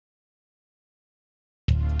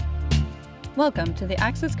Welcome to the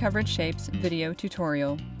Axis Coverage Shapes video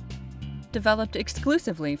tutorial. Developed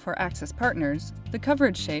exclusively for Axis partners, the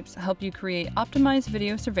coverage shapes help you create optimized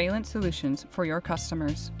video surveillance solutions for your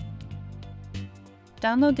customers.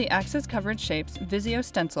 Download the Axis Coverage Shapes Visio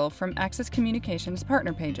stencil from Axis Communications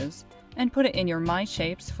partner pages and put it in your My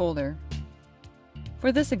Shapes folder.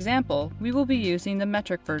 For this example, we will be using the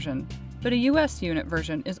metric version, but a US unit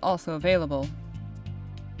version is also available.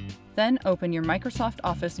 Then open your Microsoft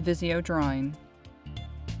Office Visio drawing.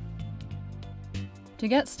 To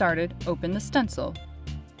get started, open the stencil.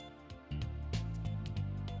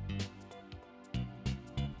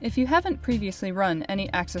 If you haven't previously run any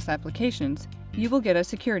Axis applications, you will get a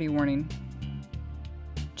security warning.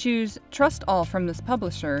 Choose Trust All from this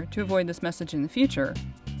publisher to avoid this message in the future,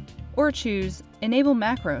 or choose Enable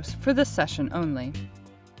Macros for this session only.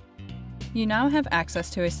 You now have access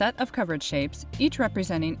to a set of coverage shapes, each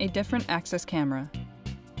representing a different Axis camera.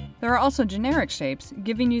 There are also generic shapes,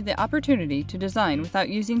 giving you the opportunity to design without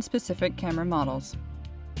using specific camera models.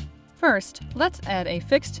 First, let's add a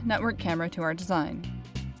fixed network camera to our design.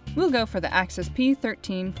 We'll go for the Axis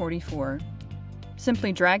P1344.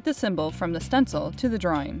 Simply drag the symbol from the stencil to the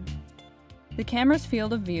drawing. The camera's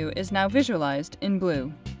field of view is now visualized in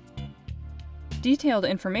blue. Detailed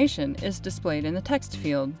information is displayed in the text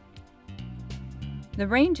field. The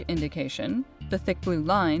range indication, the thick blue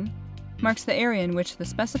line, marks the area in which the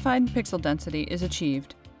specified pixel density is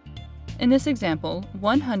achieved. In this example,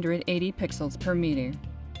 180 pixels per meter.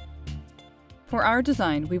 For our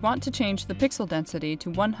design, we want to change the pixel density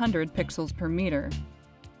to 100 pixels per meter.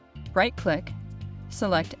 Right-click,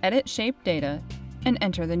 select Edit Shape Data, and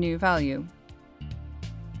enter the new value.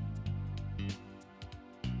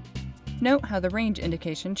 Note how the range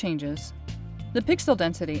indication changes. The pixel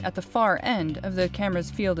density at the far end of the camera's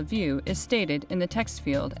field of view is stated in the text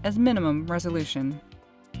field as minimum resolution.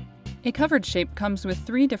 A coverage shape comes with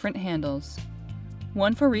 3 different handles.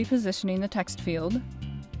 One for repositioning the text field,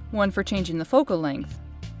 one for changing the focal length,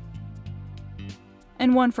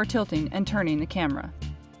 and one for tilting and turning the camera.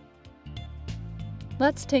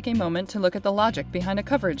 Let's take a moment to look at the logic behind a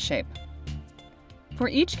coverage shape. For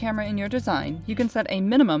each camera in your design, you can set a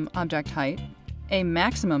minimum object height, a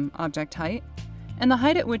maximum object height, and the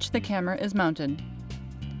height at which the camera is mounted.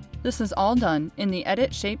 This is all done in the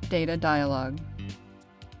Edit Shape Data dialog.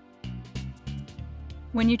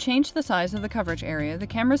 When you change the size of the coverage area, the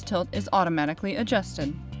camera's tilt is automatically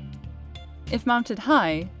adjusted. If mounted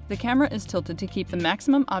high, the camera is tilted to keep the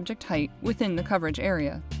maximum object height within the coverage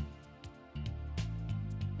area.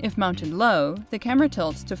 If mounted low, the camera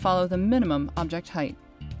tilts to follow the minimum object height.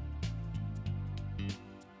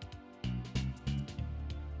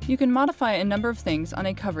 You can modify a number of things on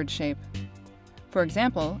a coverage shape. For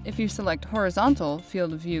example, if you select Horizontal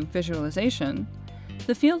Field of View Visualization,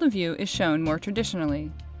 the field of view is shown more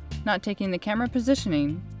traditionally, not taking the camera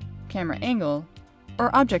positioning, camera angle,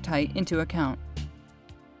 or object height into account.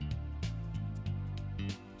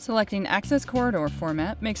 Selecting Axis Corridor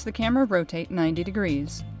format makes the camera rotate 90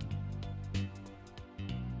 degrees.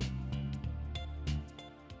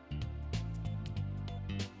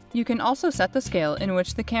 You can also set the scale in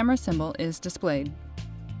which the camera symbol is displayed.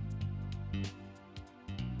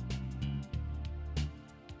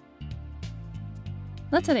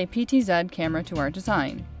 Let's add a PTZ camera to our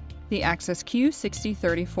design, the Axis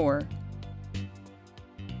Q6034.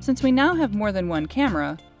 Since we now have more than one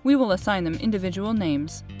camera, we will assign them individual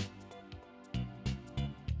names.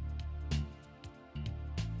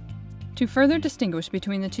 To further distinguish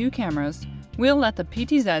between the two cameras, we'll let the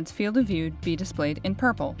PTZ's field of view be displayed in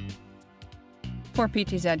purple. For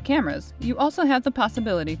PTZ cameras, you also have the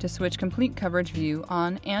possibility to switch complete coverage view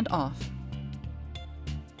on and off.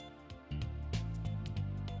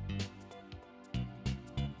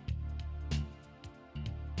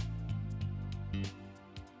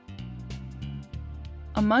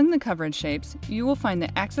 Among the coverage shapes, you will find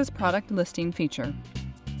the Axis Product Listing feature.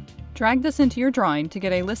 Drag this into your drawing to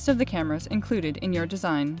get a list of the cameras included in your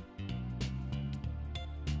design.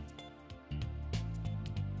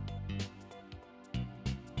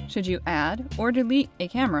 Should you add or delete a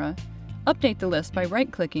camera, update the list by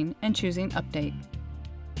right-clicking and choosing Update.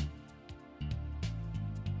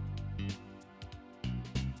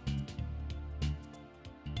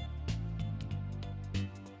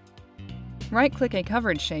 Right-click a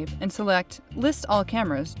coverage shape and select List All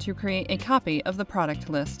Cameras to create a copy of the product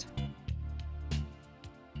list.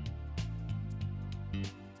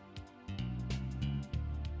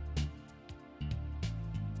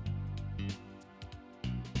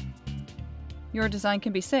 Your design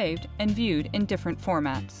can be saved and viewed in different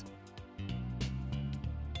formats.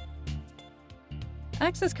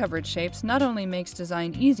 Access coverage shapes not only makes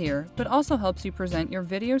design easier, but also helps you present your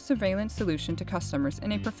video surveillance solution to customers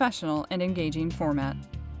in a professional and engaging format.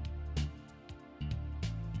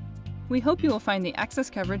 We hope you will find the access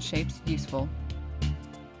coverage shapes useful.